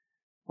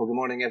Well, good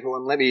morning,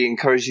 everyone. Let me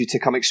encourage you to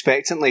come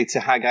expectantly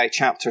to Haggai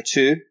chapter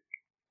 2.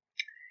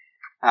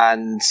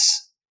 And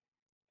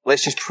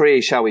let's just pray,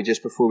 shall we,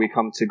 just before we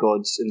come to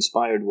God's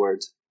inspired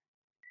word.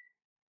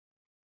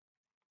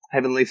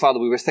 Heavenly Father,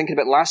 we were thinking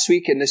about last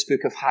week in this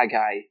book of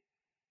Haggai,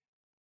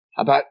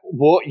 about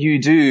what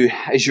you do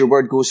as your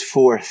word goes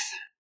forth.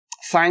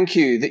 Thank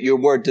you that your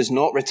word does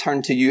not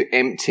return to you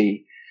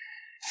empty.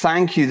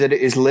 Thank you that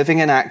it is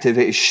living and active.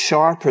 It is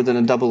sharper than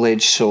a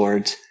double-edged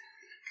sword.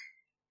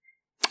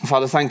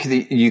 Father, thank you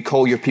that you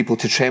call your people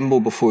to tremble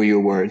before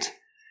your word.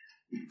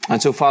 And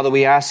so, Father,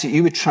 we ask that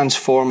you would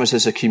transform us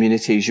as a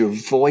community as your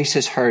voice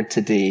is heard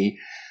today.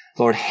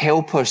 Lord,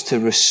 help us to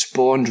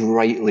respond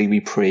rightly, we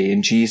pray,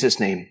 in Jesus'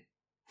 name.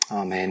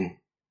 Amen.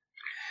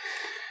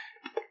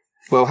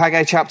 Well,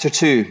 Haggai chapter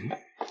 2.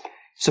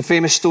 It's a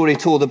famous story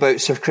told about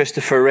Sir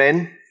Christopher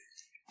Wren.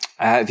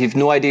 If you've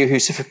no idea who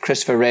Sir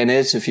Christopher Wren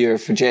is, if you're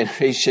for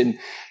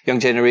young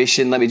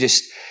generation, let me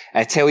just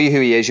tell you who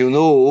he is. You'll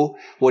know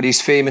what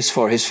he's famous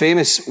for. His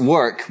famous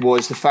work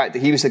was the fact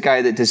that he was the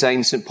guy that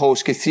designed St.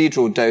 Paul's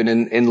Cathedral down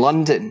in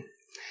London.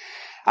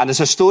 And there's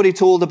a story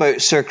told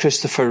about Sir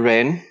Christopher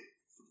Wren,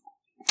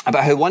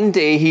 about how one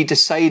day he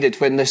decided,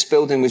 when this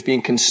building was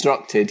being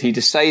constructed, he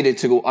decided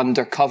to go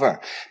undercover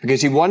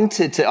because he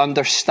wanted to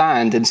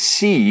understand and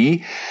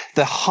see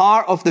the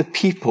heart of the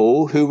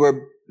people who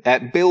were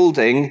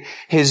building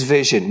his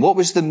vision. What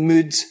was the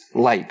mood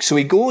like? So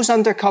he goes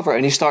undercover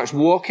and he starts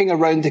walking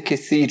around the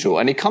cathedral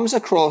and he comes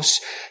across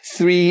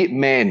three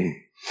men.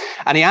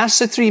 And he asks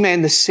the three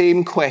men the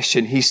same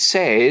question. He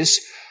says,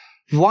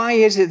 why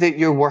is it that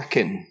you're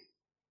working?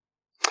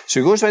 So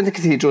he goes around the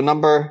cathedral,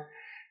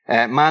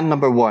 man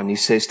number one. He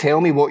says, tell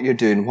me what you're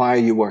doing. Why are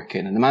you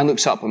working? And the man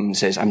looks up at him and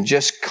says, I'm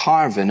just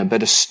carving a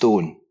bit of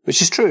stone.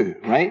 Which is true,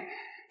 right?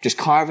 Just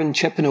carving,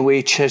 chipping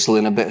away,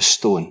 chiseling a bit of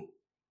stone.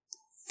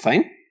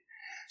 Fine.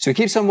 So he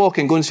keeps on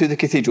walking, going through the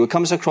cathedral. He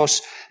comes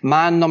across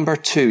man number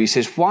two. He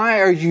says, why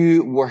are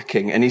you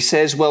working? And he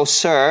says, well,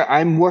 sir,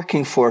 I'm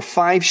working for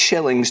 5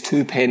 shillings,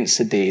 2 pence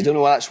a day. Don't know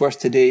what that's worth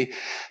today,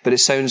 but it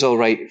sounds all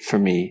right for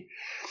me.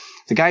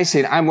 The guy's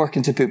saying, I'm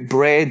working to put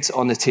bread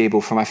on the table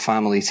for my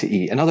family to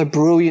eat. Another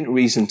brilliant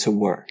reason to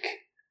work.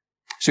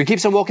 So he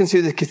keeps on walking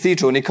through the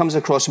cathedral and he comes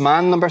across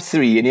man number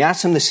 3 and he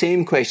asks him the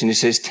same question. He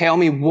says, tell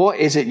me, what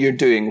is it you're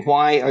doing?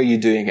 Why are you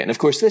doing it? And of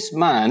course, this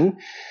man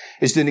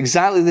is doing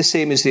exactly the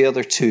same as the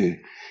other two.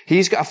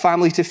 He's got a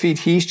family to feed.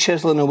 He's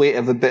chiseling away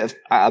at a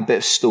bit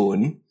of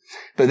stone.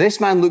 But this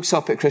man looks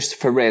up at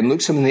Christopher Wren,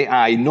 looks him in the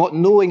eye, not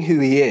knowing who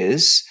he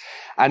is.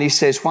 And he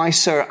says, why,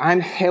 sir, I'm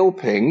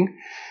helping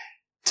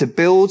to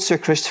build Sir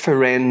Christopher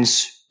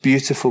Wren's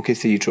beautiful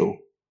cathedral.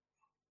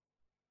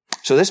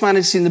 So this man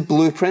had seen the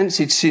blueprints.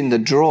 He'd seen the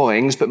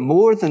drawings. But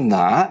more than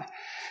that,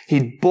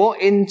 he'd bought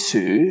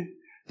into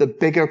the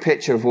bigger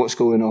picture of what's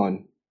going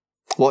on.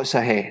 What's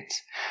ahead?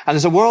 And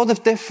there's a world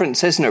of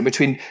difference, isn't there,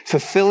 between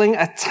fulfilling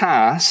a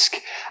task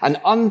and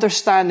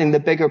understanding the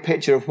bigger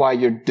picture of why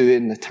you're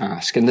doing the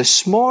task. And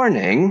this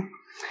morning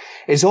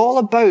is all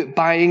about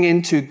buying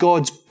into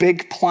God's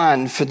big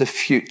plan for the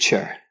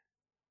future.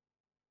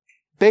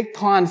 Big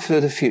plan for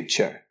the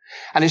future.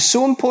 And it's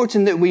so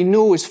important that we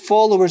know as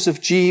followers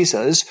of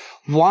Jesus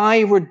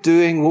why we're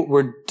doing what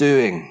we're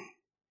doing.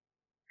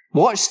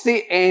 What's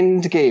the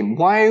end game?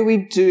 Why are we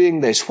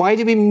doing this? Why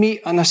do we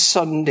meet on a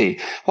Sunday?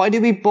 Why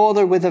do we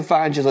bother with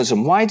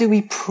evangelism? Why do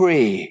we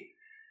pray?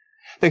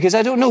 Because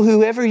I don't know,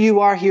 whoever you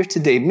are here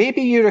today,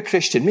 maybe you're a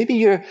Christian, maybe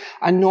you're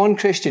a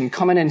non-Christian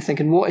coming in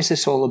thinking, what is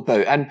this all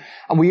about? And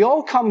we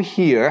all come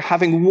here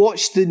having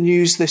watched the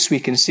news this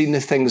week and seen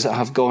the things that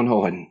have gone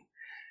on.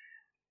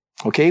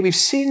 Okay, we've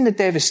seen the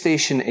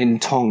devastation in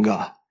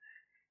Tonga.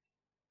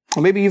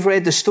 Or maybe you've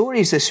read the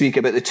stories this week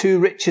about the 2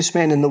 richest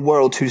men in the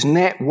world whose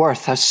net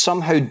worth has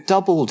somehow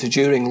doubled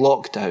during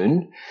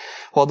lockdown,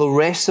 while the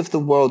rest of the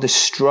world is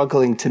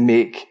struggling to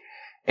make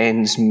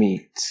ends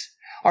meet.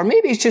 Or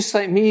maybe it's just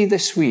like me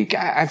this week.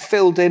 I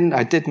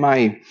did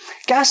my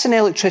gas and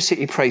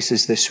electricity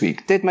prices this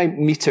week, did my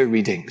meter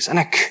readings, and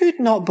I could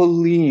not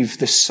believe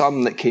the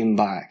sum that came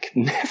back.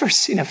 Never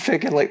seen a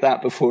figure like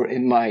that before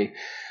in my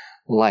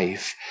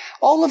life.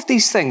 All of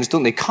these things,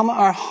 don't they, come at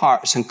our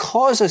hearts and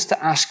cause us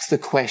to ask the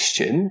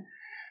question,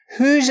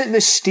 who's at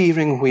the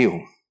steering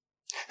wheel?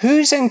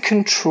 Who's in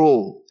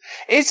control?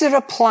 Is there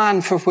a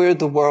plan for where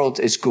the world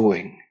is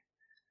going?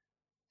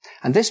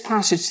 And this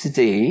passage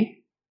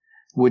today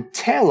would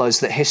tell us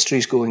that history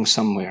is going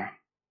somewhere.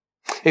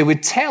 It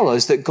would tell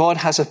us that God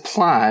has a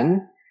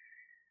plan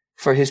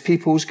for his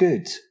people's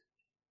good.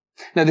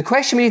 Now, the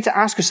question we need to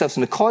ask ourselves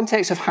in the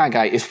context of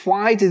Haggai is,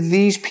 why do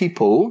these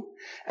people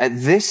at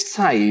this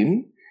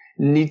time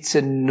need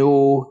to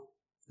know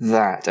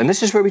that? And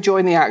this is where we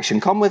join the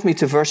action. Come with me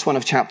to verse 1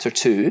 of chapter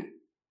 2.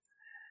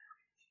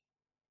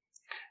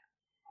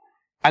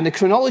 And the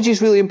chronology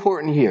is really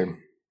important here.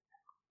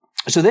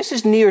 So this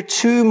is near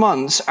 2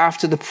 months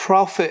after the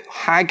prophet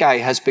Haggai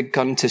has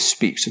begun to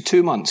speak. So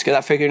 2 months. Get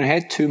that figure in your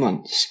head? 2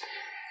 months.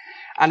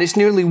 And it's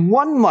nearly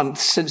 1 month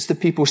since the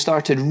people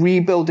started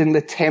rebuilding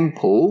the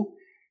temple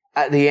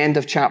at the end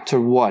of chapter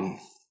 1.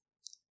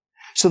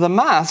 So the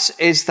maths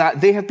is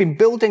that they have been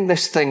building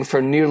this thing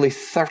for nearly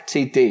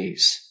 30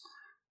 days.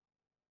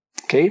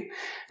 Okay?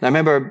 And I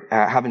remember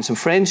having some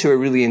friends who were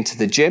really into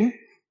the gym,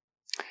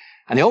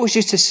 and they always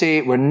used to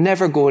say, we're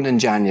never going in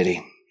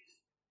January.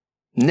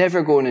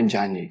 Never going in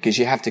January, because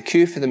you have to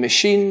queue for the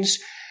machines,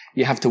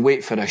 you have to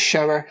wait for a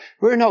shower.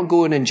 We're not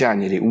going in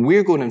January,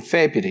 we're going in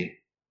February.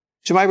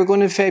 Do you know why we're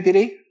going in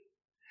February?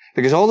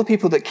 Because all the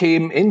people that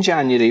came in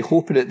January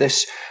hoping that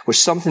this was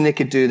something they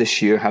could do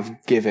this year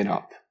have given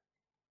up.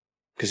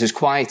 Because it's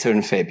quieter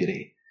in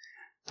February.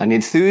 And the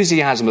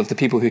enthusiasm of the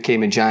people who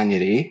came in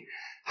January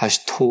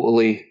has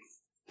totally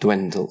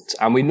dwindled.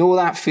 And we know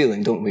that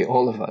feeling, don't we,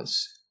 all of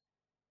us?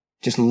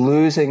 Just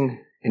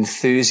losing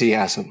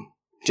enthusiasm.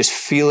 Just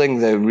feeling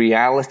the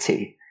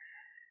reality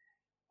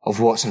of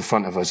what's in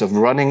front of us, of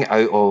running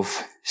out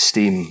of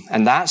steam.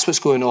 And that's what's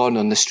going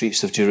on the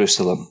streets of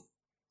Jerusalem.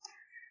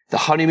 The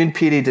honeymoon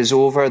period is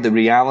over. The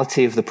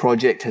reality of the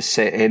project has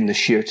set in. The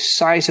sheer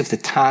size of the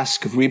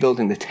task of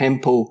rebuilding the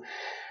temple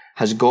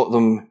has got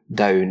them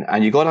down.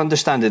 And you've got to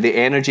understand that the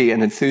energy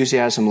and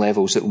enthusiasm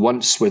levels that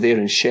once were there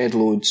in shed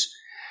loads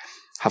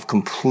have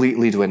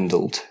completely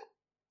dwindled.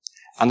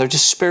 And they're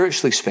just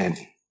spiritually spent.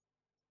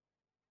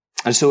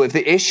 And so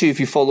if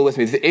you follow with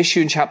me, if the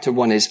issue in chapter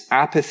 1 is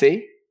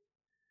apathy,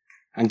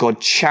 and God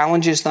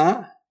challenges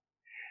that,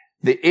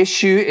 the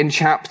issue in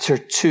chapter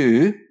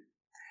 2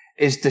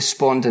 is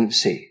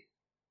despondency,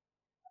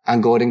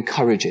 and God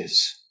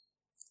encourages.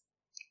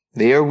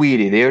 They are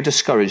weary, they are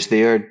discouraged,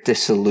 they are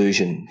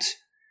disillusioned.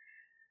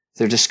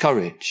 They're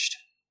discouraged.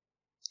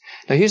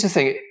 Now here's the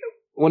thing,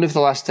 when the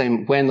last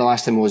time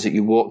was that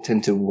you walked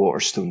into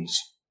Waterstones?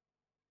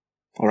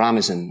 Or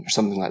Amazon, or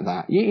something like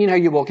that. You know how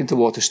you walk into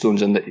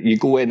Waterstones and you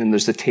go in and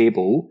there's the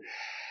table,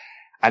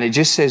 and it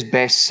just says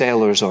best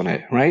sellers on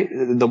it, right?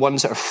 The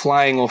ones that are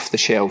flying off the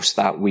shelves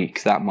that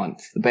week, that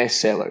month, the best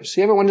sellers.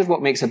 You ever wondered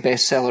what makes a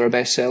bestseller a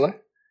bestseller?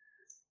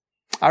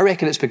 I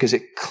reckon it's because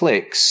it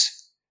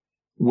clicks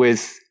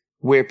with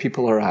where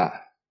people are at.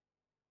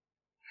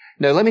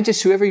 Now,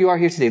 whoever you are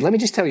here today, let me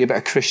just tell you about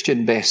a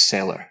Christian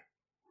bestseller.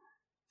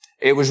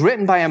 It was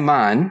written by a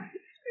man,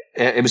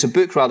 it was a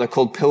book rather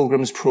called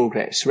Pilgrim's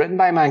Progress, written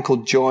by a man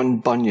called John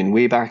Bunyan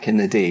way back in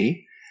the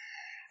day,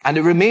 and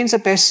it remains a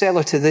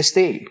bestseller to this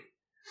day.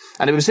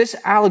 And it was this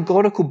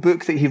allegorical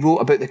book that he wrote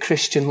about the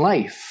Christian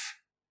life.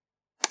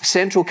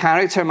 Central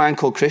character, a man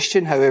called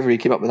Christian, however he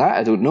came up with that,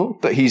 I don't know,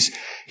 but he's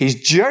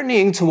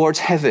journeying towards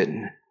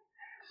heaven.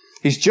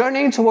 He's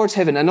journeying towards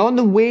heaven, and on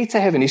the way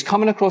to heaven, he's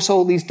coming across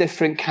all these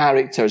different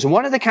characters. And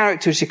one of the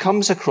characters he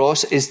comes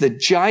across is the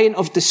giant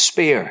of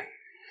despair.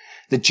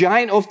 The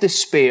giant of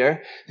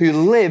despair who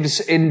lives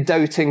in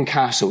Doubting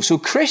Castle. So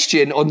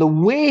Christian, on the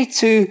way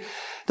to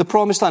the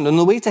promised land, on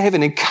the way to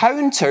heaven,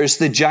 encounters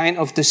the giant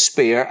of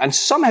despair, and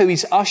somehow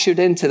he's ushered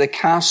into the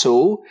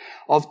castle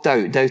of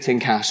doubt, Doubting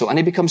Castle. And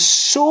he becomes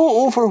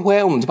so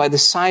overwhelmed by the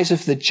size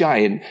of the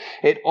giant,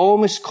 it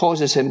almost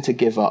causes him to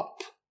give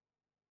up.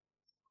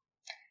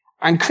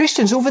 And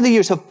Christians over the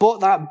years have bought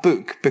that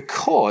book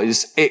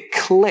because it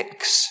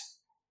clicks.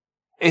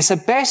 It's a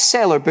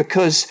bestseller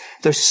because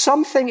there's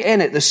something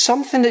in it. There's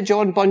something that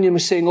John Bunyan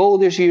was saying all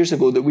those years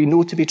ago that we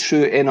know to be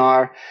true in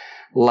our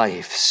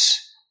lives.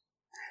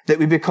 That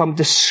we become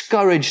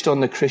discouraged on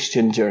the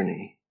Christian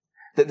journey.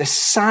 That the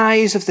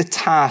size of the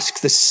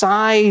task, the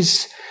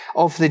size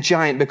of the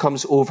giant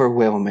becomes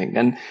overwhelming.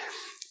 And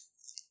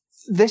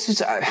this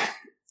is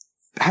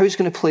how it's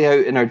going to play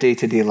out in our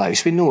day-to-day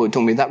lives. We know it,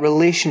 don't we? That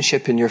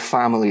relationship in your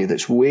family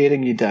that's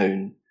wearing you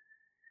down.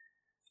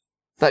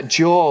 That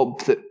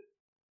job that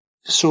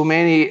so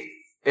many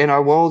in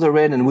our world are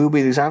in and will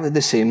be exactly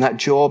the same. That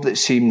job that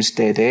seems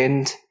dead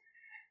end.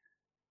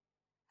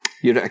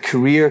 You're at a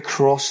career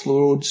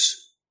crossroads.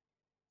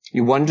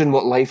 You're wondering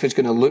what life is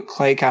going to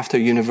look like after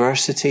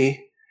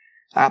university.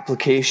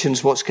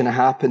 Applications, what's going to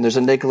happen. There's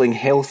a niggling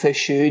health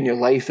issue in your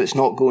life that's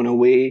not going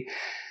away.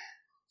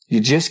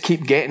 You just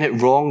keep getting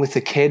it wrong with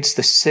the kids.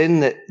 The sin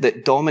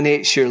that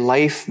dominates your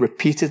life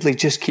repeatedly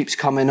just keeps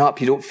coming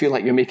up. You don't feel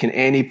like you're making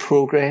any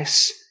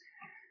progress.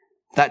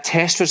 That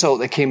test result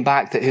that came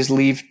back that has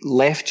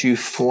left you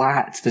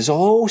flat. There's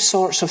all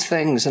sorts of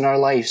things in our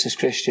lives as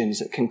Christians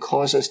that can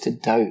cause us to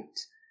doubt.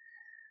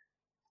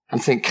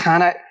 And think,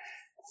 can I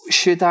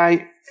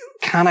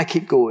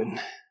keep going?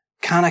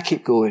 Can I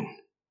keep going?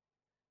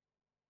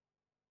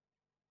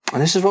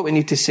 And this is what we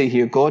need to say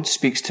here. God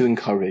speaks to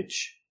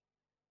encourage.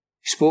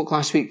 He spoke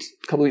last week,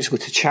 a couple of weeks ago,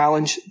 to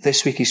challenge.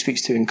 This week he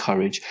speaks to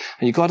encourage.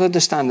 And you've got to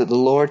understand that the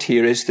Lord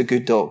here is the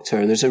good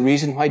doctor. There's a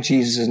reason why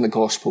Jesus in the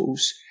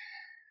Gospels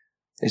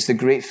is the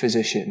great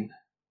physician.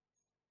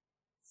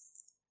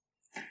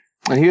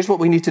 And here's what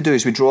we need to do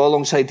as we draw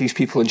alongside these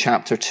people in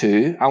chapter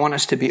 2. I want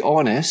us to be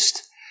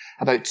honest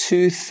about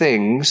two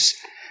things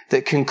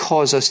that can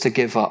cause us to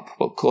give up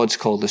what God's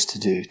called us to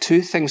do.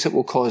 Two things that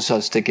will cause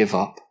us to give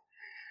up.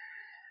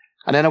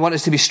 And then I want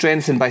us to be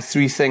strengthened by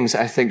three things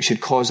that I think should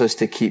cause us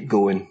to keep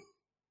going.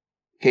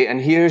 Okay, and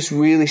here's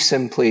really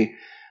simply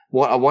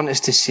what I want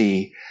us to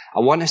see. I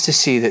want us to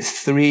see that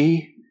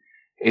 3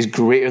 is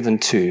greater than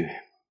 2.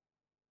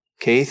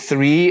 Okay,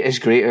 3 is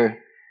greater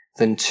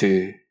than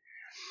 2.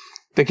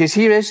 Because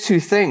here is two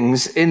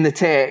things in the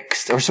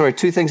text,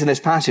 two things in this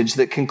passage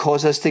that can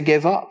cause us to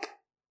give up.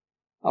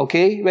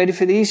 Okay, ready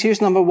for these?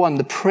 Here's number 1.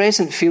 The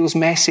present feels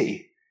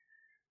messy.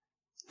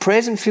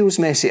 Present feels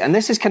messy. And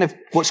this is kind of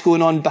what's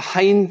going on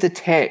behind the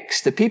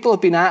text. The people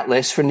have been at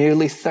this for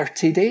nearly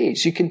 30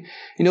 days. You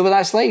know what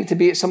that's like to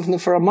be at something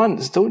for a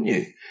month, don't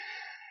you?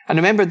 And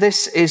remember,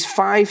 this is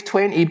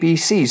 520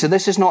 BC. So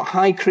this is not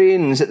high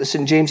cranes at the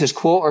St. James's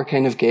Quarter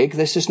kind of gig.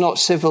 This is not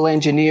civil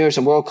engineers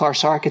and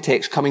world-class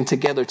architects coming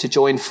together to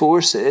join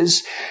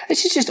forces.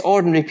 This is just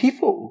ordinary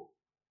people.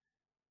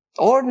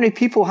 Ordinary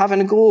people having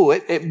a go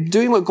at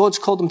doing what God's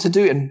called them to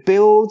do and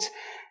build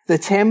the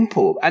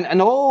temple.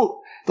 And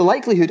all the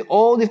likelihood,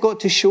 all they've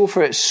got to show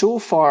for it so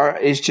far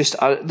is just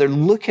they're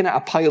looking at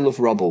a pile of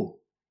rubble.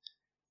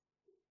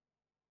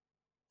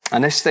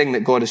 And this thing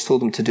that God has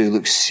told them to do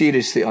looks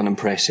seriously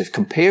unimpressive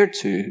compared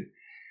to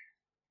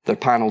their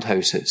panelled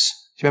houses.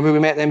 Do you remember we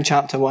met them in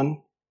chapter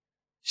 1?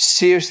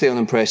 Seriously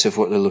unimpressive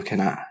what they're looking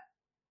at.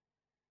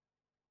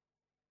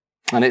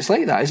 And it's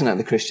like that, isn't it,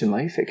 the Christian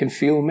life? It can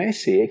feel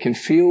messy. It can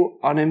feel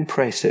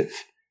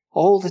unimpressive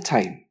all the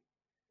time.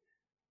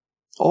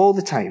 All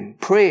the time.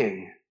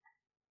 Praying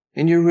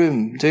in your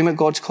room, doing what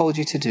God's called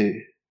you to do.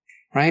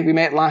 Right? We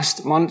met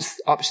last month,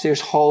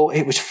 upstairs hall.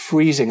 It was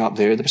freezing up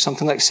there. There was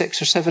something like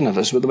 6 or 7 of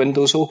us with the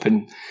windows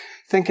open.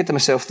 Thinking to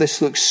myself, this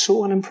looks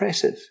so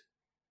unimpressive.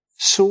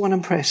 So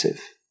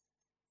unimpressive.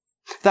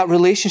 That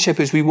relationship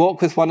as we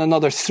walk with one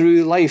another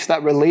through life,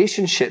 that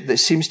relationship that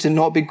seems to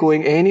not be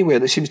going anywhere,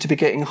 that seems to be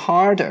getting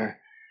harder.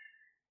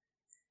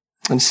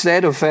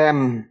 Instead of,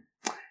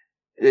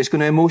 it's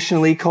going to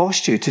emotionally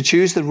cost you to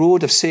choose the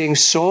road of saying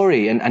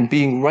sorry and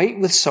being right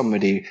with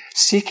somebody,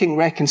 seeking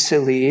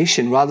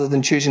reconciliation rather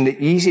than choosing the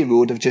easy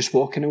road of just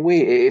walking away.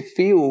 It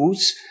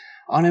feels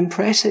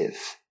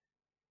unimpressive.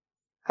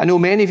 I know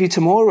many of you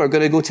tomorrow are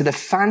going to go to the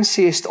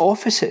fanciest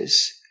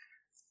offices.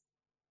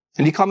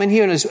 And you come in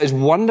here and as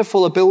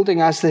wonderful a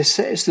building as this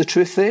is, the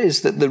truth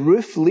is that the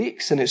roof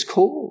leaks and it's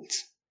cold.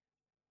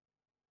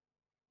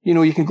 You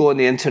know, you can go on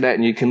the internet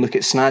and you can look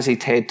at snazzy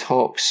TED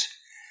Talks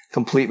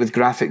complete with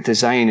graphic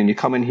design, and you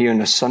come in here on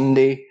a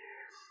Sunday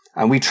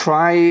and we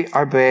try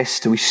our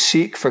best, we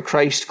seek for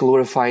Christ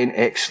glorifying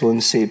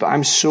excellency. But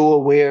I'm so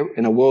aware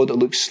in a world that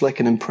looks slick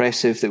and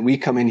impressive that we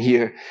come in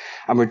here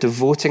and we're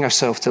devoting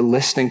ourselves to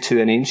listening to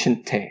an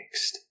ancient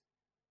text.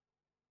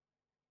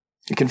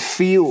 You can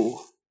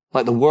feel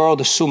like the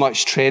world is so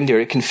much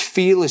trendier. It can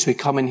feel as we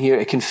come in here,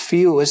 it can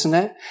feel, isn't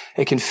it?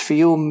 It can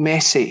feel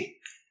messy.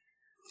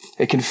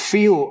 It can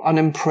feel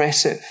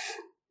unimpressive.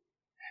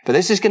 But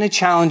this is going to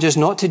challenge us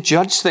not to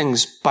judge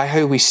things by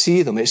how we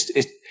see them. It's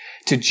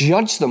to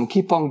judge them,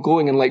 keep on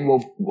going and like,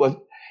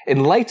 well,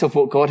 in light of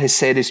what God has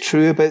said is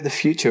true about the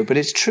future. But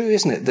it's true,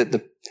 isn't it, that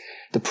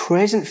the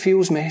present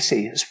feels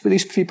messy. That's where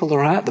these people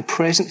are at. The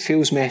present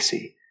feels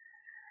messy.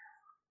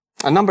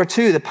 And number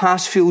 2, the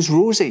past feels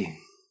rosy.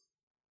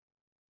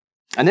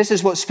 And this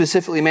is what's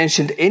specifically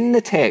mentioned in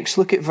the text.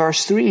 Look at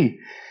verse 3.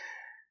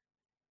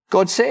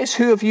 God says,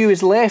 who of you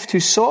is left who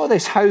saw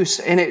this house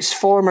in its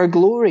former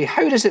glory?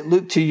 How does it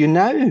look to you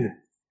now?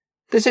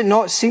 Does it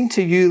not seem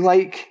to you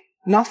like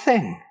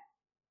nothing?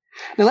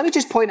 Now let me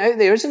just point out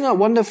there, isn't it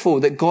wonderful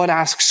that God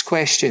asks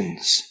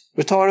questions,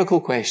 rhetorical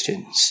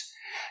questions?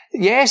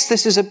 Yes,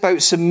 this is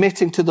about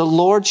submitting to the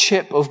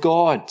lordship of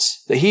God,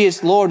 that he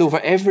is Lord over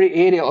every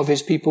area of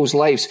his people's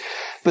lives.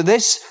 But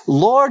this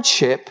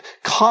lordship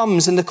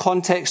comes in the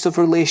context of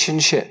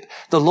relationship.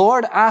 The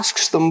Lord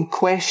asks them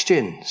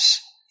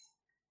questions.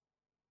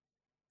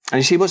 And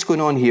you see what's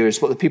going on here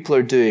is what the people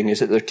are doing is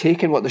that they're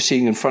taking what they're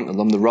seeing in front of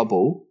them, the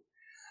rubble,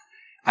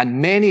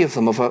 and many of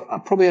them of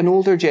probably an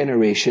older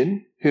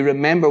generation who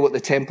remember what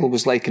the temple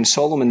was like in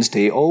Solomon's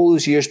day, all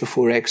those years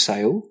before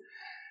exile,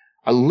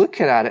 are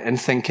looking at it and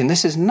thinking,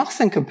 this is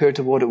nothing compared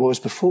to what it was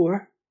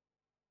before.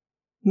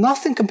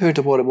 Nothing compared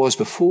to what it was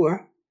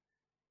before.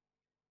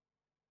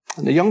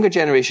 And the younger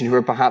generation who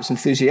are perhaps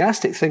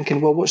enthusiastic thinking,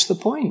 well, what's the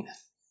point?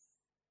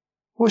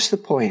 What's the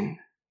point?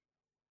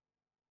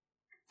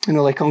 You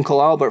know, like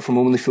Uncle Albert from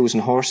Only Fools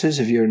and Horses,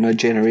 if you're in a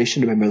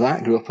generation, remember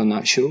that, grew up on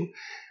that show.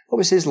 What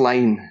was his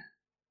line?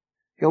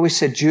 He always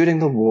said, during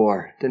the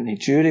war, didn't he?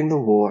 During the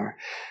war.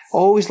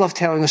 Always loved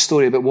telling a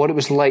story about what it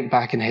was like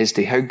back in his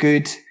day, how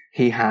good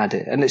he had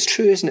it. And it's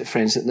true, isn't it,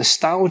 friends, that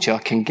nostalgia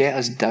can get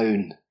us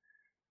down.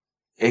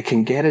 It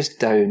can get us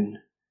down.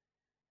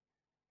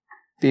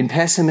 Being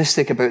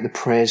pessimistic about the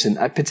present,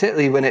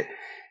 particularly when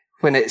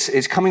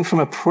it's coming from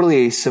a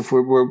place of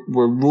where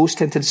we're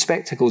rose-tinted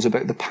spectacles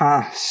about the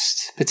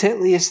past,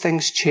 particularly as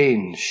things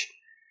change.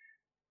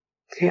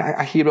 Okay,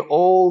 I hear it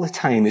all the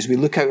time as we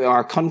look out at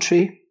our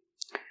country,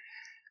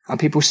 and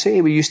people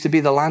say we used to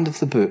be the land of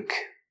the book,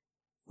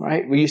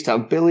 right? We used to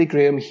have Billy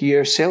Graham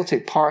here,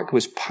 Celtic Park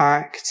was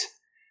packed,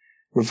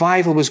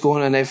 revival was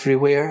going on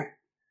everywhere,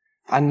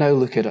 and now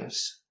look at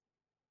us.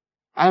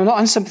 I'm not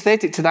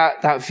unsympathetic to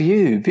that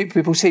view.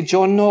 People say,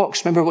 John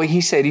Knox, remember what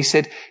he said? He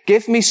said,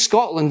 give me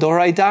Scotland or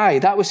I die.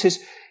 That was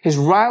his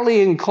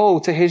rallying call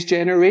to his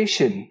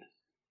generation.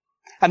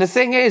 And the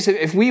thing is,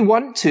 if we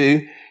want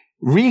to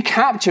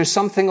recapture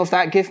something of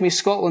that Give Me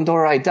Scotland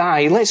or I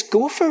Die, let's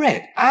go for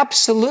it.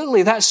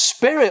 Absolutely. That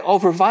spirit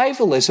of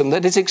revivalism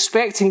that is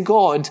expecting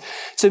God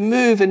to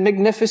move in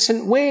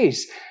magnificent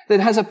ways, that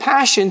has a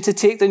passion to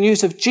take the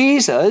news of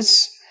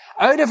Jesus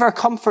out of our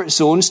comfort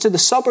zones to the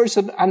suburbs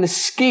and the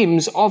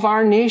schemes of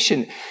our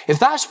nation. If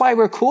that's why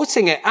we're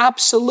quoting it,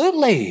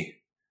 absolutely.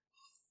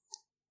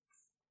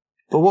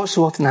 But what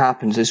so often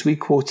happens is we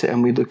quote it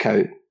and we look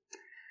out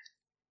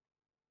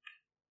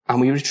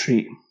and we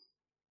retreat.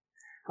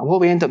 And what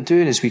we end up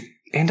doing is we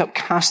end up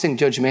casting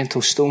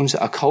judgmental stones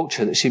at a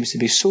culture that seems to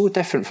be so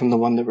different from the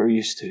one that we're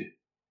used to.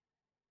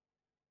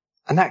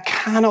 And that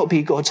cannot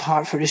be God's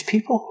heart for his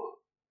people.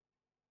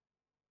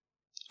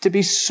 To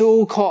be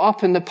so caught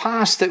up in the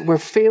past that we're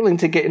failing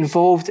to get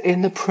involved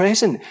in the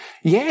present.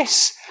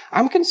 Yes,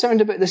 I'm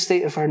concerned about the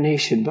state of our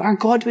nation, but our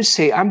God would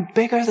say, I'm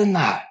bigger than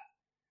that.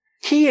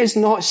 He has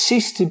not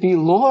ceased to be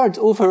Lord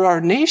over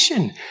our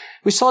nation.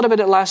 We thought about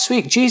it last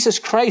week. Jesus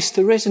Christ,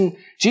 the risen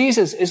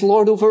Jesus, is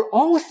Lord over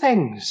all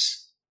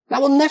things.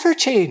 That will never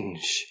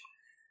change.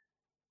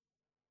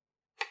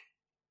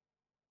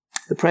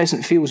 The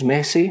present feels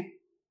messy.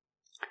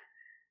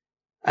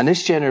 And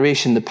this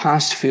generation, the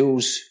past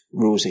feels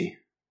rosy.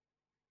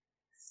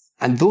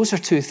 And those are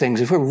two things,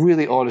 if we're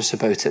really honest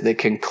about it, that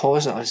can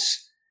cause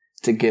us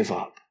to give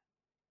up.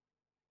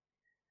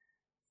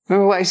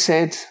 Remember what I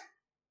said?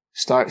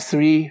 Start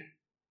 3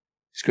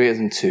 is greater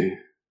than 2.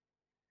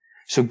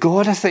 So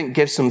God, I think,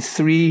 gives them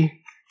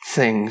 3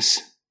 things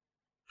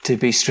to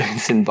be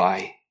strengthened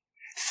by.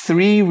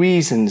 3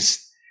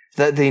 reasons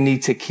that they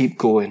need to keep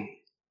going.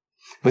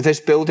 With this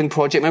building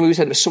project, remember we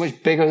said it was so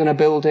much bigger than a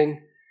building.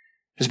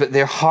 It was about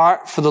their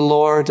heart for the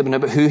Lord,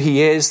 about who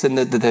he is, and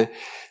the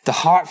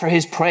heart for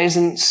his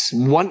presence,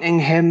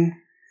 wanting him.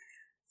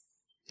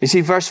 You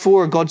see, verse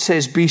 4, God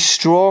says, be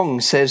strong,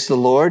 says the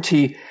Lord.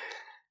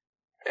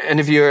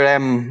 And if you're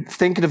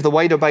thinking of the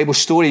wider Bible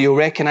story, you'll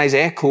recognize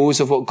echoes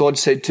of what God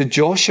said to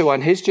Joshua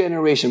and his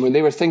generation when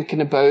they were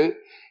thinking about,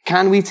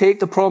 can we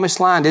take the promised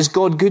land? Is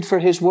God good for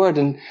his word?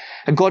 And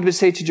God would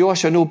say to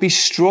Joshua, no, be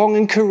strong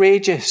and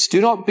courageous. Do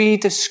not be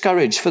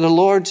discouraged, for the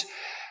Lord,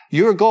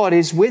 your God,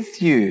 is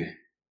with you.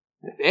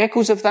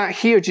 Echoes of that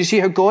here. Do you see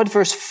how God,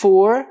 verse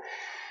 4,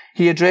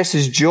 he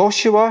addresses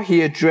Joshua,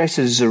 he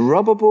addresses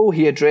Zerubbabel,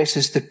 he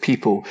addresses the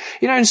people.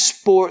 You know, in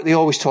sport, they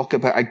always talk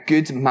about a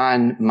good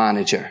man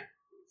manager.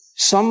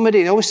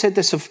 Somebody, they always said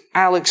this of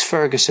Alex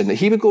Ferguson, that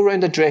he would go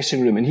around a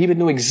dressing room and he would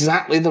know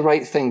exactly the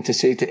right thing to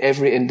say to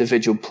every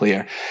individual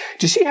player.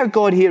 Do you see how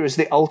God here is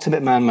the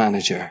ultimate man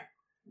manager?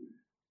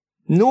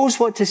 Knows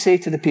what to say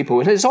to the people.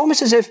 And it's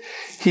almost as if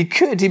he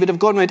would have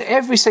gone around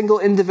every single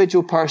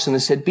individual person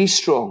and said, be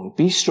strong,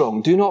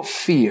 do not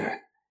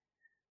fear.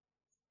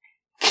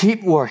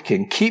 Keep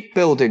working, keep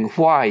building.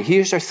 Why?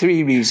 Here's our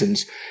 3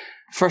 reasons.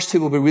 First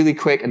 2 will be really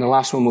quick, and the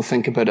last one we'll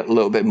think about it a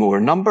little bit more.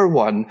 Number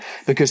 1,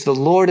 because the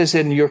Lord is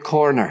in your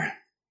corner.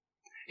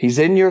 He's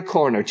in your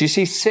corner. Do you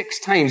see 6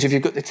 times, if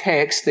you've got the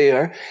text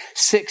there,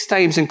 6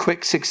 times in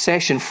quick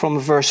succession from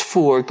verse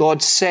 4,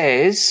 God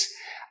says,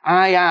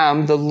 I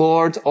am the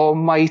Lord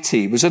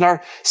Almighty. It was in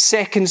our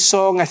second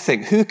song, I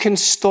think. Who can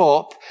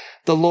stop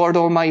the Lord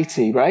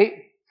Almighty, right?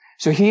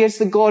 So he is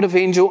the God of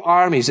angel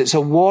armies. It's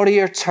a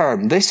warrior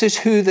term. This is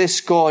who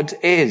this God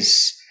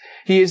is.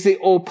 He is the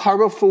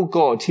all-powerful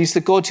God. He's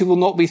the God who will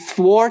not be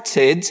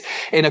thwarted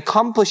in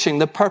accomplishing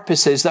the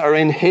purposes that are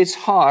in his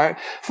heart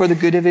for the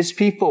good of his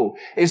people.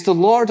 It's the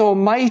Lord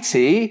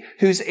Almighty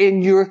who's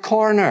in your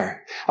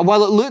corner. And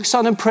while it looks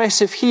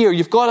unimpressive here,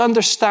 you've got to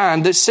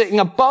understand that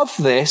sitting above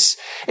this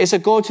is a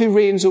God who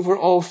reigns over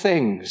all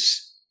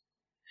things.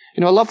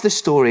 You know, I love the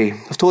story.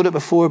 I've told it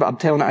before, but I'm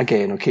telling it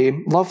again, okay?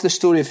 Love the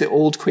story of the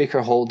old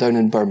Quaker Hall down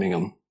in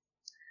Birmingham.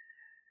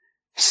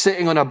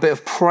 Sitting on a bit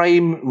of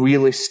prime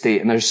real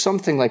estate, and there's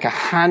something like a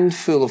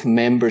handful of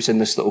members in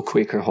this little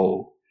Quaker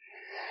Hall.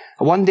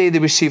 And one day they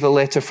receive a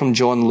letter from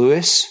John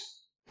Lewis,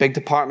 big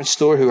department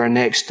store who are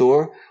next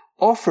door,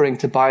 offering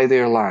to buy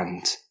their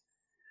land.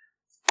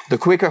 The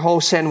Quaker Hall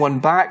send one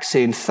back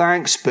saying,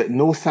 thanks, but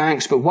no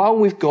thanks, but while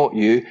we've got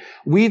you,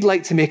 we'd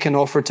like to make an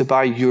offer to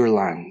buy your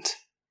land.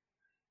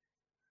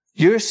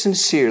 Yours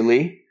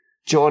sincerely,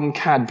 John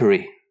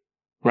Cadbury.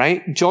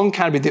 Right? John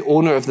Cadbury, the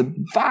owner of the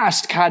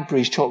vast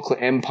Cadbury's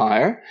chocolate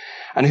empire,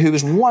 and who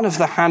was one of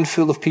the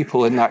handful of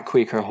people in that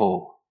Quaker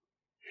Hall.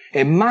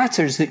 It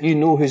matters that you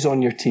know who's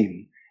on your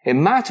team. It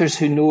matters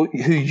who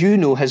you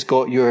know has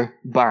got your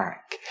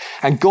back.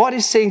 And God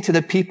is saying to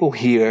the people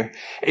here,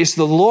 it's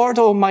the Lord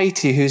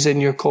Almighty who's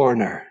in your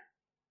corner.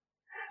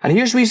 And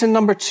here's reason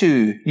number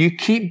 2. You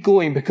keep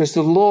going because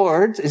the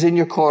Lord is in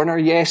your corner,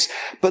 yes,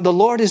 but the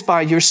Lord is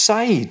by your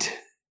side.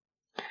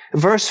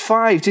 Verse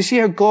 5, do you see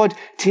how God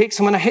takes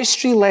them on a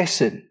history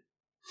lesson?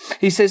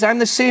 He says, I'm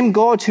the same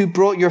God who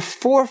brought your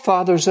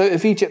forefathers out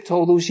of Egypt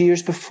all those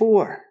years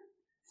before.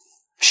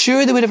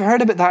 Sure, they would have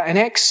heard about that in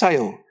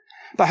exile,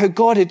 but how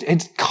God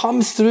had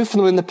come through for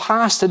them in the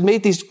past, had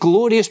made these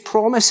glorious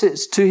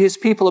promises to his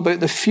people about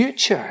the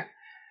future.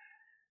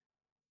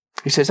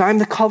 He says, I'm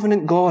the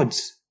covenant God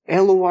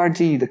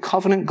L-O-R-D, the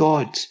covenant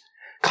God.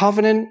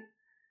 Covenant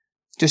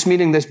just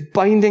meaning this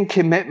binding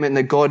commitment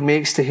that God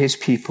makes to his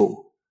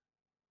people.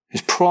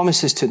 His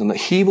promises to them that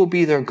he will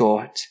be their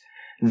God.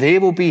 They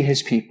will be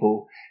his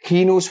people.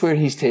 He knows where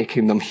he's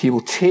taking them. He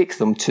will take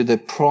them to the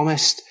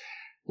promised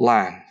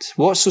land.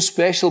 What's so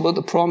special about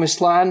the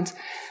promised land?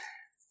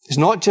 It's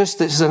not just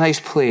that it's a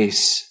nice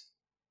place.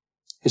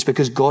 It's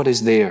because God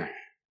is there.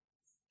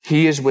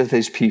 He is with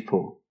his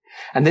people.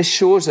 And this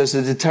shows us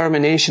the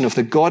determination of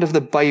the God of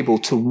the Bible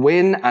to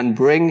win and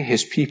bring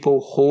his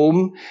people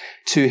home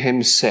to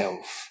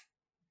himself.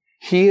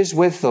 He is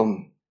with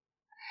them.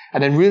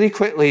 And then really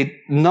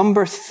quickly,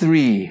 number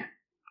 3.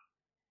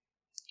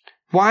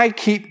 Why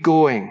keep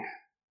going?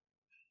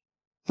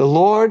 The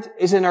Lord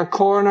is in our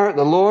corner.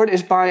 The Lord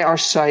is by our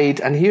side.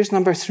 And here's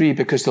number 3,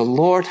 because the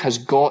Lord has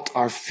got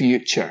our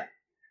future.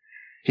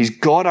 He's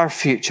got our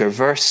future.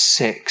 Verse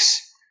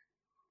 6.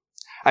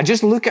 And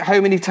just look at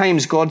how many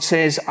times God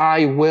says,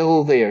 I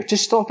will there.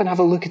 Just stop and have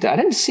a look at it. I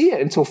didn't see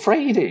it until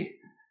Friday.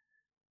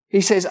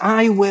 He says,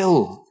 I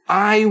will.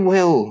 I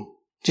will.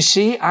 Do you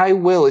see? I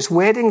will. It's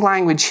wedding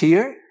language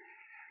here.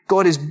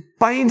 God is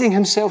binding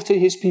himself to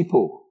his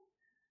people.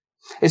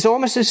 It's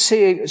almost as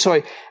saying,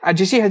 and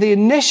you see how the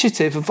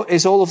initiative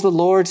is all of the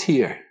Lord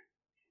here.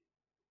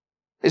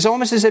 It's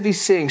almost as if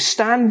he's saying,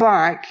 stand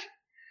back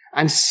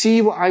and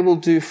see what I will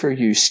do for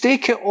you.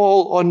 Stake it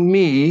all on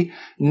me,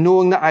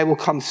 knowing that I will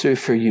come through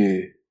for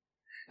you.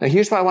 Now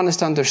here's what I want us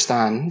to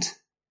understand.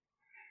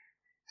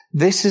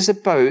 This is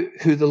about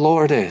who the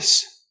Lord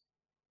is.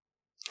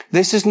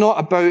 This is not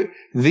about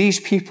these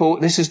people.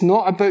 This is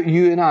not about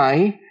you and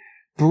I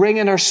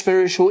bringing our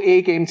spiritual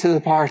A game to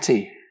the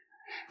party.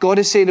 God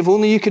is saying, if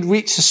only you could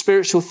reach the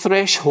spiritual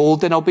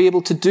threshold, then I'll be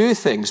able to do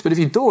things. But if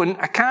you don't,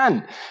 I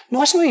can't. No,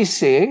 that's not what he's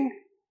saying.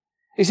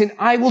 He's saying,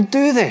 I will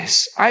do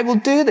this. I will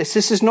do this.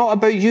 This is not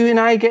about you and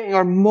I getting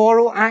our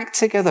moral act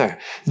together.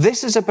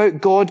 This is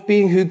about God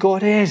being who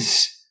God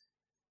is.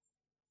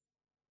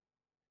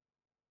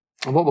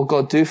 And what will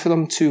God do for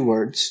them? 2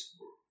 words.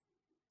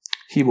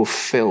 He will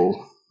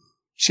fill.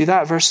 See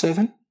that, verse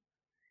 7?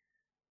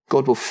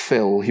 God will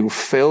fill. He will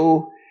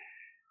fill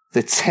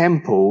the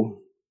temple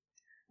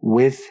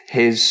with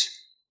his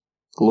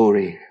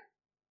glory.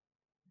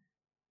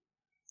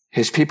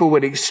 His people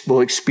will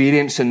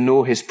experience and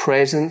know his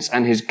presence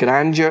and his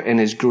grandeur and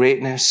his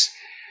greatness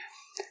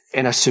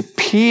in a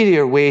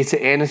superior way to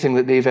anything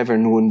that they've ever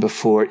known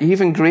before.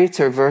 Even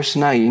greater, verse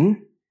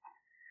 9,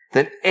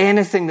 than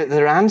anything that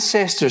their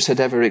ancestors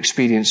had ever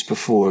experienced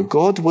before.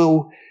 God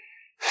will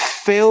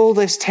fill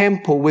this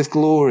temple with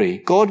glory.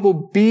 God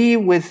will be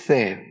with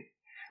them.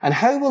 And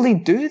how will he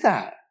do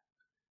that?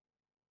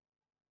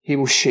 He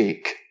will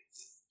shake.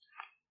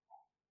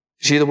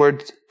 See the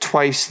word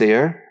twice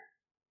there?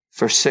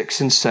 Verse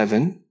 6 and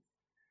 7.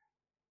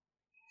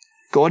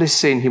 God is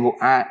saying he will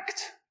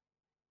act.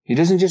 He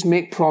doesn't just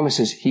make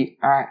promises, he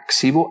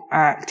acts. He will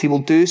act. He will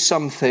do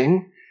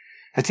something.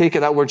 I take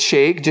it that word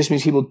shake just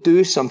means he will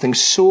do something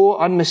so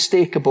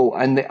unmistakable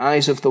in the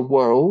eyes of the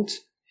world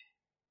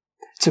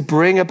to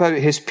bring about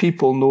his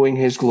people knowing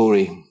his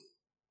glory.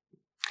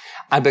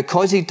 And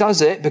because he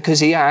does it, because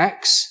he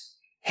acts,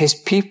 his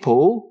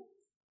people,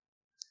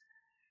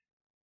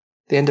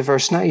 the end of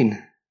verse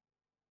 9,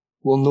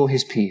 will know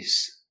his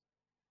peace.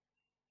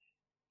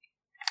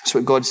 That's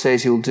what God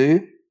says he'll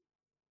do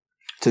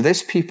to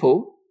this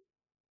people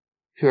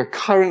who are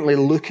currently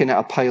looking at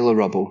a pile of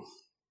rubble.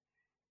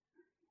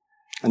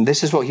 And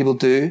this is what he will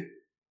do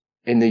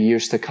in the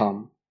years to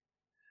come.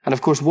 And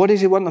of course, what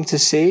does he want them to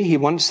say? He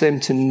wants them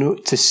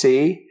to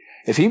say,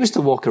 if he was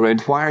to walk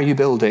around, why are you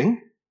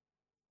building?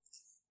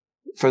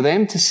 For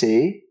them to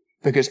say,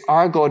 because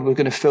our God was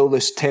going to fill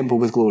this temple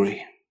with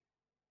glory.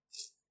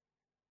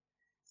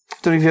 I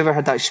don't know if you've ever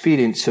had that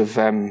experience of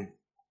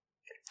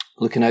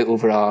looking out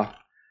over a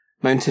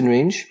mountain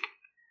range.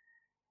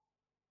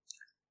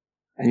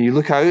 And you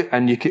look out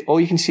and all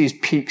you can see is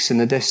peaks in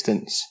the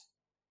distance.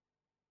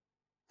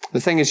 The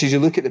thing is, as you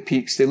look at the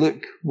peaks, they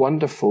look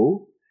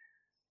wonderful,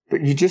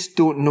 but you just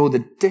don't know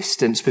the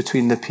distance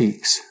between the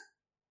peaks. You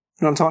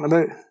know what I'm talking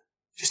about?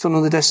 You just don't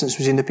know the distance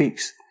between the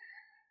peaks.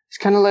 It's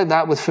kind of like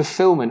that with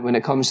fulfillment when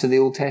it comes to the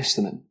Old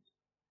Testament.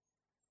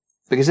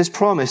 Because this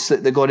promise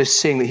that God is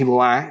saying that he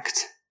will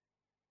act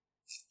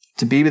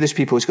to be with his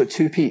people, it's got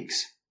 2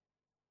 peaks.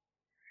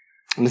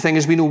 And the thing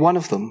is, we know one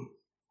of them.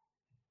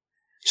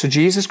 So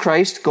Jesus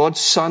Christ, God's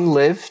Son,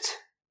 lived.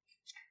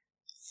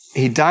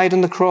 He died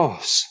on the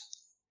cross.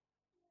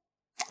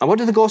 And what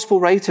do the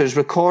gospel writers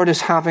record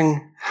as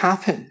having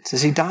happened?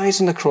 As he dies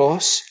on the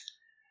cross,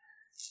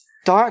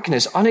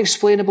 darkness,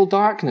 unexplainable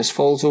darkness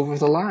falls over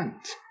the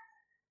land.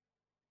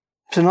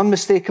 It's an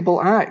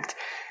unmistakable act.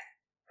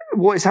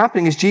 What is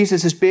happening is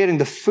Jesus is bearing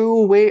the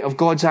full weight of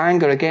God's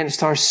anger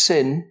against our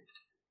sin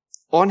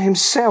on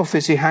himself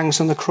as he hangs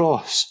on the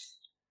cross.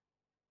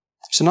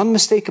 It's an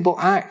unmistakable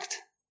act.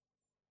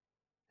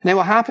 Now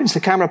what happens? The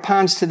camera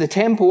pans to the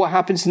temple. What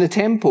happens in the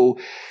temple?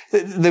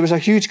 There was a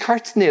huge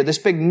curtain there, this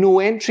big no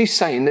entry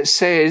sign that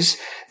says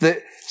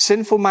that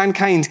sinful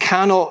mankind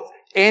cannot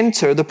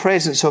enter the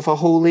presence of a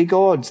holy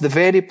God, the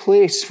very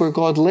place where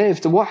God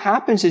lived. And what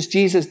happens is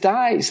Jesus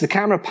dies. The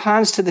camera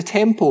pans to the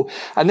temple,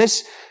 and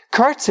this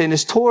curtain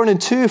is torn in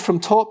two from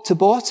top to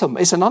bottom.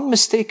 It's an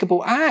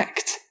unmistakable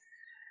act.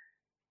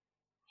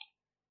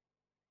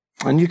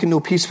 And you can know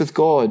peace with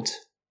God.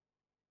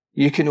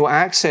 You can know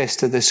access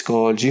to this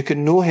God. You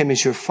can know him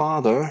as your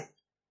Father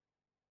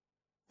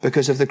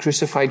because of the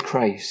crucified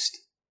Christ.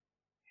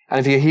 And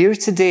if you're here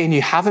today and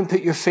you haven't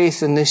put your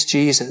faith in this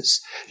Jesus,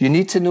 you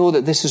need to know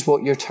that this is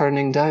what you're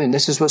turning down.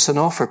 This is what's on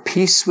offer.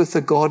 Peace with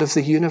the God of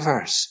the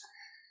universe.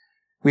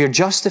 We are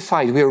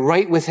justified. We are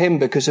right with him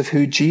because of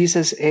who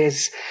Jesus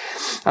is.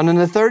 And on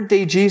the third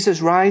day, Jesus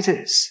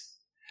rises.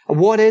 And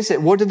what is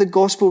it? What do the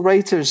gospel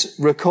writers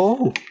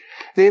recall?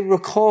 They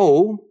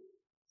recall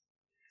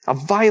a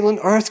violent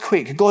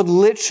earthquake. God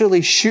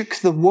literally shook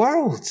the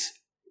world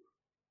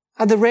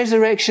at the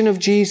resurrection of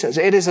Jesus.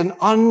 It is an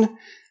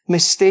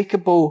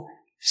unmistakable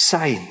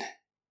sign.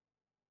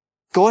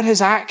 God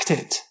has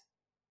acted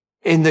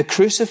in the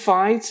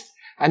crucified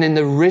and in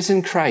the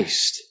risen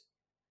Christ.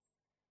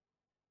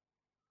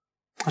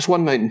 That's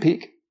one mountain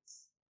peak.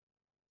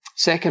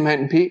 Second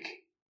mountain peak,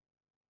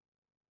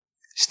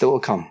 still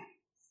to come.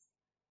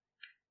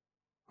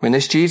 When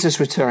this Jesus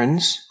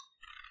returns,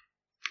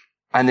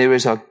 and there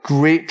is a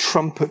great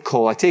trumpet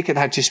call. I take it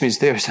that just means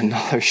there's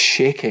another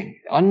shaking,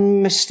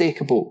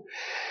 unmistakable,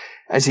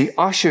 as he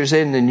ushers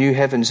in the new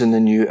heavens and the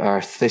new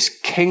earth, this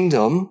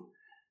kingdom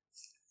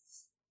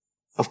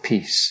of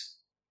peace.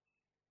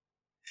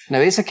 Now,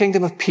 it's a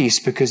kingdom of peace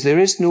because there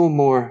is no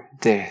more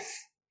death.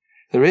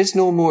 There is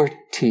no more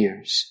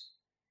tears.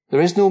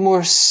 There is no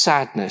more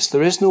sadness.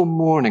 There is no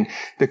mourning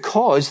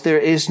because there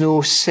is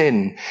no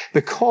sin.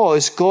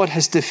 Because God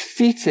has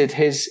defeated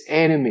his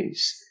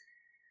enemies.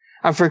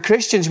 And for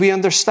Christians, we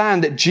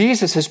understand that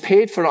Jesus has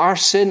paid for our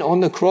sin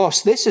on the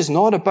cross. This is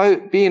not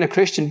about being a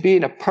Christian,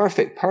 being a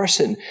perfect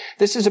person.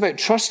 This is about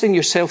trusting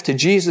yourself to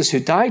Jesus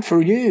who died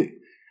for you.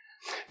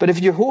 But if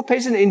your hope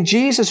isn't in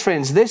Jesus,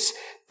 friends, this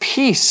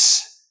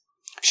peace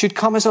should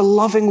come as a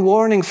loving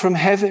warning from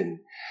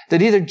heaven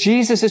that either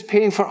Jesus is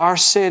paying for our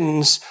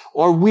sins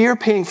or we're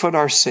paying for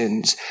our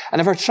sins. And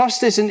if our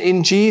trust isn't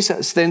in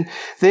Jesus, then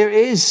there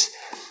is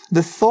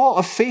the thought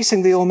of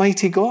facing the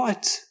Almighty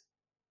God,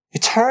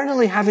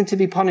 eternally having to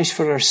be punished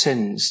for our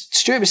sins.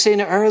 Stuart was saying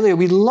it earlier.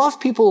 We love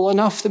people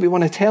enough that we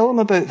want to tell them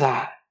about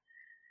that.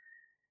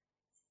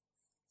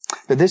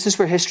 But this is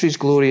where history is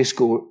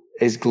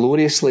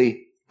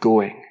gloriously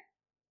going.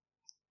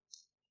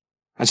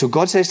 And so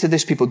God says to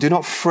this people, do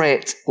not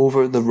fret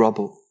over the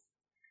rubble.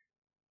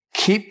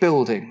 Keep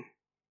building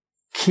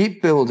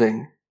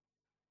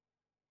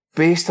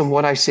based on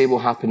what I say will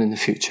happen in the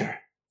future.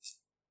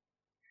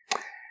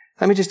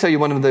 Let me just tell you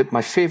one of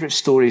my favorite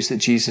stories that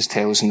Jesus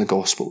tells in the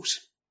Gospels.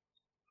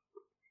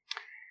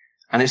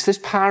 And it's this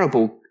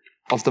parable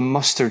of the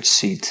mustard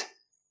seed.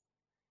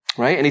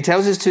 Right? And he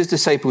tells this to his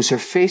disciples who are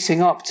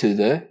facing up to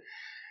the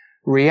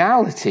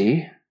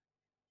reality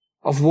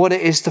of what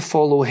it is to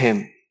follow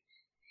him.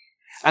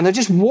 And they're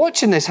just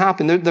watching this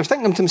happen. They're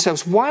thinking to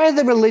themselves, why are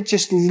the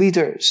religious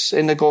leaders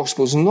in the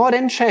Gospels not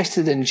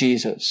interested in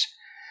Jesus?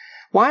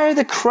 Why are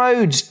the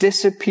crowds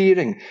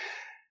disappearing?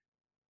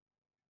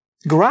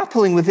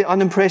 Grappling with the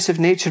unimpressive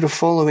nature of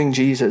following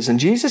Jesus. And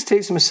Jesus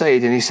takes them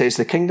aside and he says,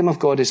 the kingdom of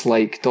God is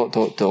like ...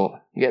 You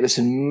get this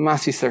in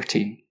Matthew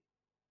 13.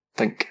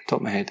 Top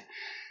of my head.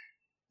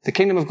 The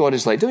kingdom of God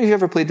is like. Don't know if you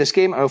ever played this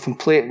game? I often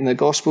play it in the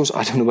Gospels.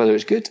 I don't know whether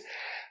it's good.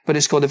 But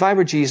it's called, if I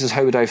were Jesus,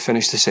 how would I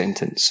finish the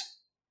sentence?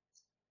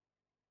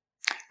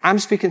 I'm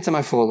speaking to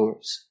my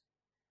followers.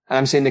 And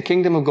I'm saying the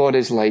kingdom of God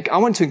is like. I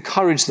want to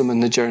encourage them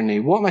in the journey.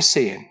 What am I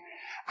saying?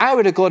 I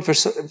would have gone for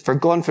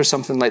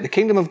something like the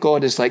kingdom of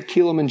God is like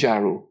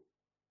Kilimanjaro.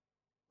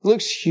 It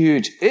looks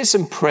huge. It's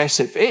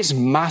impressive. It's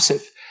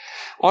massive.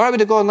 Or I would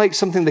have gone like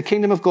something, the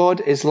kingdom of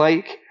God is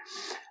like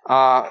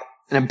an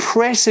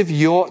impressive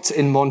yacht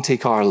in Monte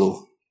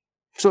Carlo.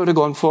 That's what I would have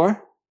gone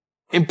for.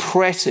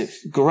 Impressive.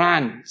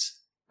 Grand.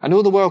 I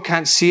know the world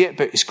can't see it,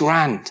 but it's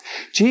grand.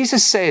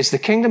 Jesus says the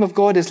kingdom of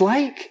God is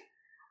like,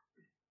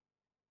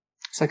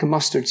 it's like a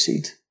mustard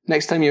seed.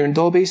 Next time you're in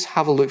Dobbies,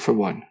 have a look for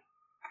one.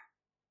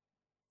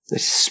 The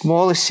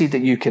smallest seed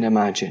that you can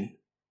imagine.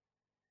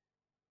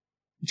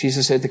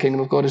 Jesus said the kingdom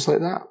of God is like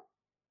that.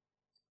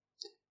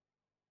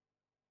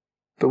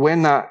 But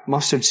when that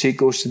mustard seed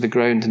goes to the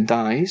ground and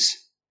dies,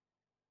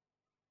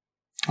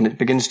 and it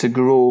begins to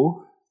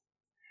grow,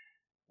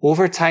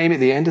 over time, at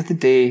the end of the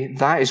day,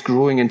 that is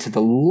growing into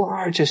the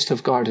largest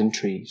of garden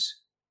trees.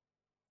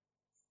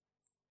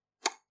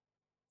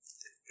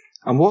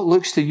 And what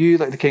looks to you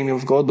like the kingdom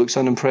of God looks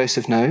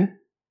unimpressive now,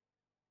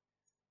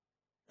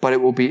 but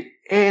it will be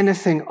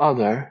anything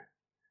other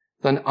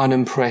than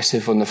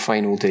unimpressive on the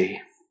final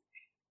day.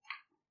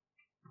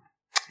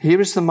 Here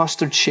is the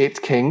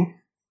mustard-shaped king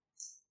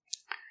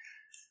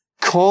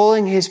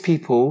calling his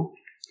people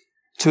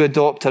to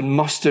adopt a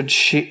mustard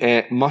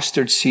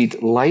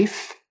seed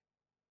life,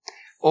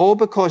 all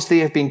because they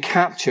have been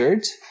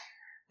captured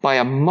by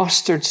a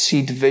mustard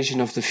seed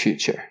vision of the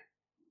future.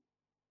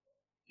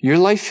 Your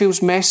life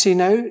feels messy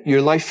now.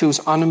 Your life feels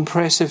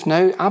unimpressive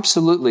now.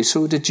 Absolutely,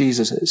 so did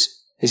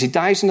Jesus's. As he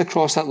dies on the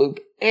cross, that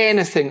looked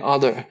anything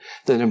other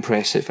than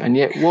impressive. And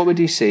yet, what would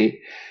he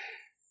say?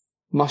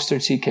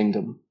 Mustard seed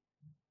kingdom.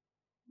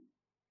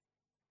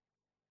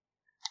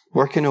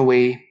 Working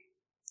away,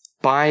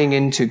 buying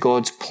into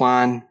God's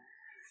plan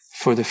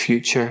for the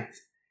future.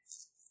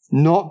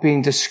 Not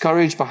being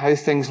discouraged by how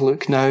things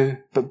look now,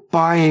 but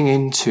buying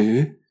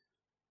into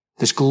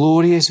this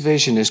glorious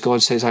vision as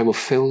God says, I will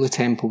fill the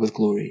temple with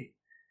glory.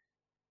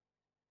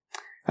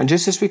 And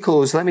just as we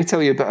close, let me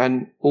tell you about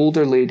an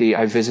older lady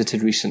I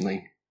visited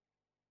recently.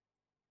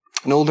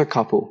 An older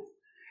couple.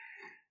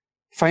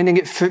 Finding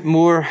it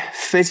more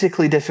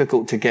physically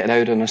difficult to get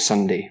out on a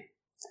Sunday.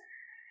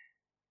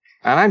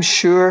 And I'm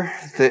sure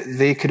that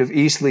they could have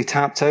easily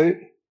tapped out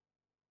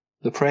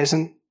the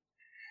present.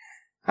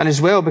 And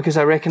as well, because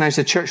I recognize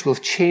the church will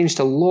have changed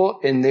a lot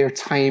in their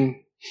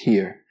time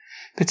here.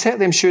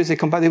 Particularly, I'm sure as they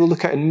come back, they will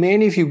look at, and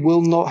many of you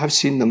will not have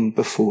seen them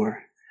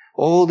before.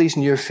 All these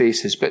new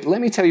faces. But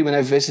let me tell you, when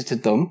I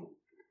visited them,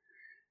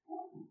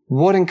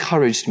 what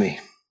encouraged me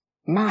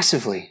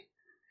massively.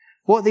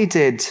 What they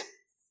did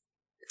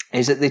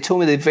is that they told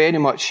me they very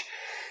much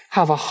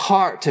have a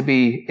heart to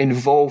be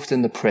involved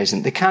in the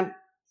present. They can't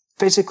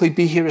physically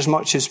be here as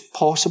much as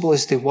possible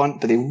as they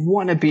want, but they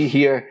want to be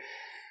here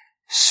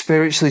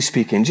spiritually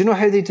speaking. Do you know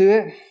how they do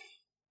it?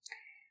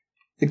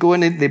 They go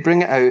in, they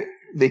bring it out,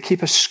 they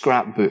keep a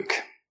scrapbook.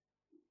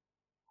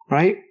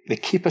 Right? They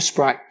keep a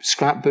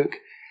scrapbook,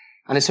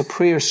 and it's a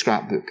prayer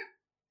scrapbook.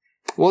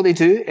 What they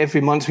do,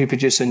 every month we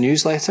produce a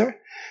newsletter.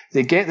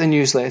 They get the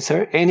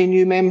newsletter. Any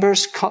new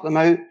members, cut them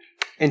out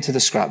into the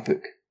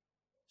scrapbook.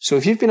 So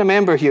if you've been a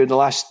member here in the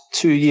last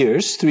 2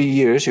 years, 3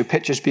 years, your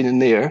picture's been in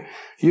there,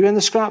 you're in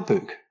the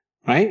scrapbook,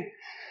 right?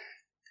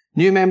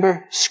 New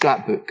member,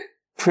 scrapbook.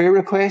 Prayer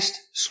request,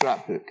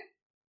 scrapbook.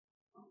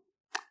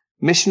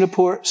 Mission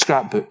report,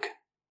 scrapbook.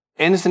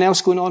 Anything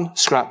else going on,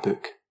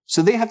 scrapbook.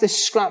 So they have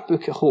this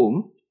scrapbook at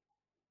home,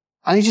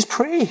 and they just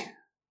pray.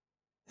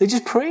 They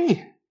just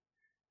pray.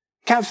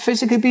 Can't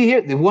physically be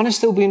here. They want to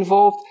still be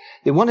involved.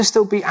 They want to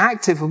still be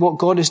active with what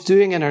God is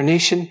doing in our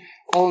nation,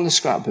 all in the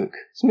scrapbook.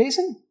 It's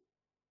amazing.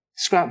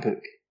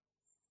 Scrapbook.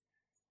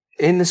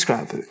 In the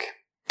scrapbook.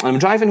 And I'm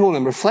driving home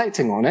and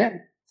reflecting on it,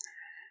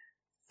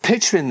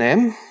 picturing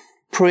them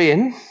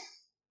praying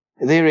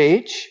at their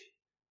age,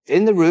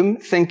 in the room,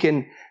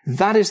 thinking,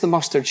 that is the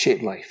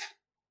mustard-shaped life.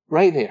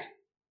 Right there.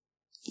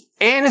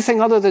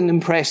 Anything other than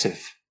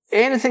impressive.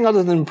 Anything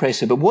other than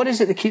impressive. But what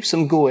is it that keeps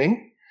them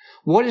going?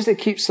 What is it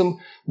that keeps them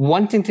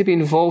wanting to be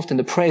involved in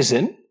the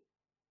present?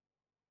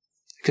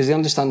 Because they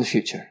understand the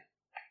future.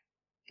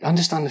 They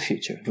understand the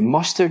future. The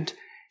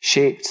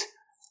mustard-shaped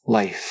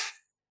life.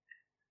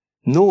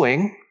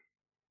 Knowing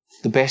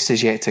the best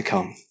is yet to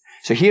come.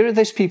 So here are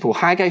these people,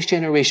 Haggai's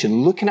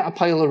generation, looking at a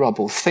pile of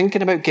rubble,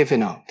 thinking about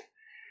giving up.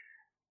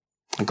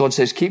 And God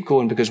says, keep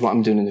going because what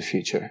I'm doing in the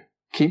future.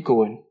 Keep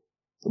going.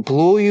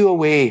 Blow you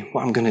away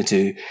what I'm going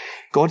to do.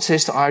 God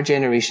says to our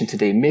generation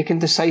today, making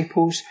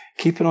disciples,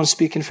 keeping on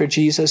speaking for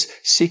Jesus,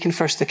 seeking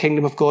first the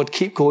kingdom of God,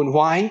 keep going.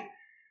 Why?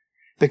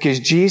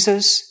 Because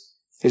Jesus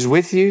is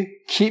with you.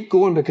 Keep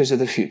going because of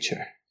the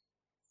future.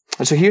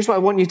 And so here's what I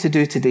want you to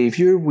do today. If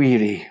you're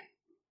weary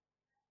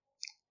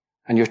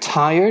and you're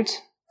tired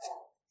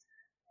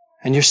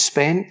and you're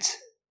spent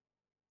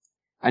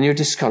and you're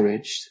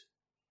discouraged,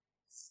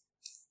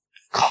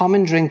 come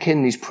and drink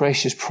in these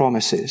precious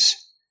promises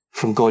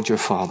from God your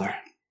Father.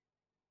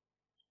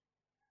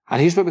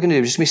 And here's what we're going to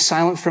do. We're just going to be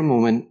silent for a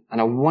moment,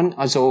 and I want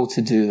us all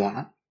to do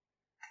that.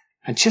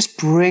 And just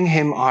bring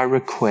him our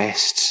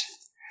requests.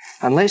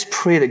 And let's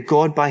pray that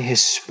God by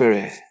his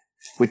Spirit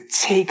would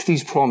take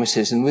these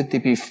promises and would they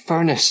be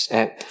fuel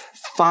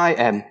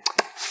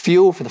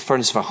for the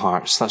furnace of our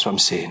hearts. That's what I'm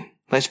saying.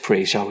 Let's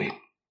pray, shall we?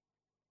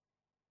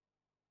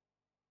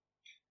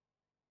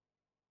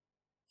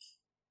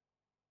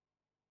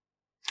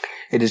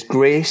 It is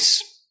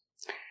grace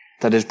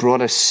that has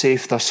brought us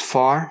safe thus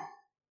far,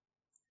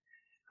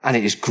 and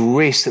it is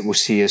grace that will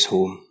see us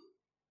home.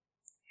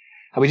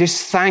 And we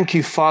just thank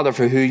you, Father,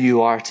 for who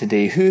you are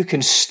today. Who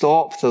can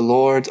stop the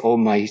Lord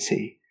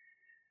Almighty?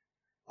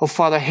 Oh,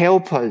 Father,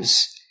 help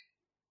us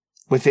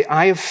with the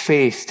eye of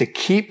faith to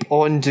keep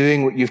on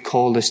doing what you've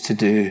called us to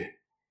do.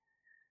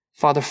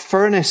 Father,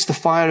 furnace the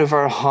fire of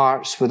our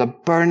hearts with a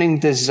burning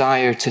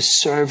desire to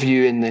serve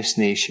you in this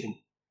nation.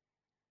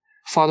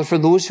 Father, for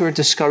those who are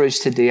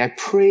discouraged today, I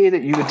pray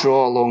that you would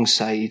draw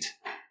alongside.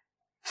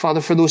 Father,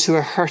 for those who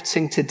are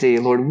hurting today,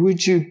 Lord,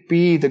 would you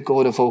be the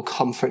God of all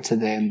comfort to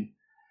them?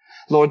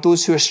 Lord,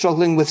 those who are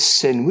struggling with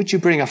sin, would you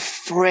bring a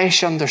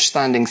fresh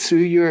understanding through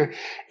your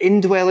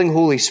indwelling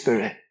Holy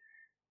Spirit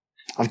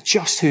of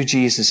just who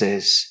Jesus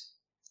is,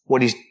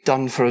 what he's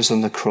done for us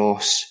on the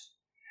cross,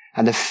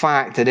 and the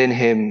fact that in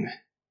him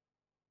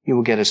you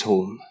will get us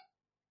home.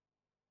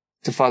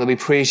 So, Father, we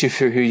praise you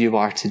for who you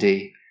are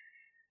today.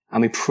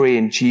 And we pray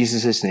in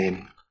Jesus'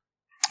 name.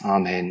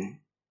 Amen.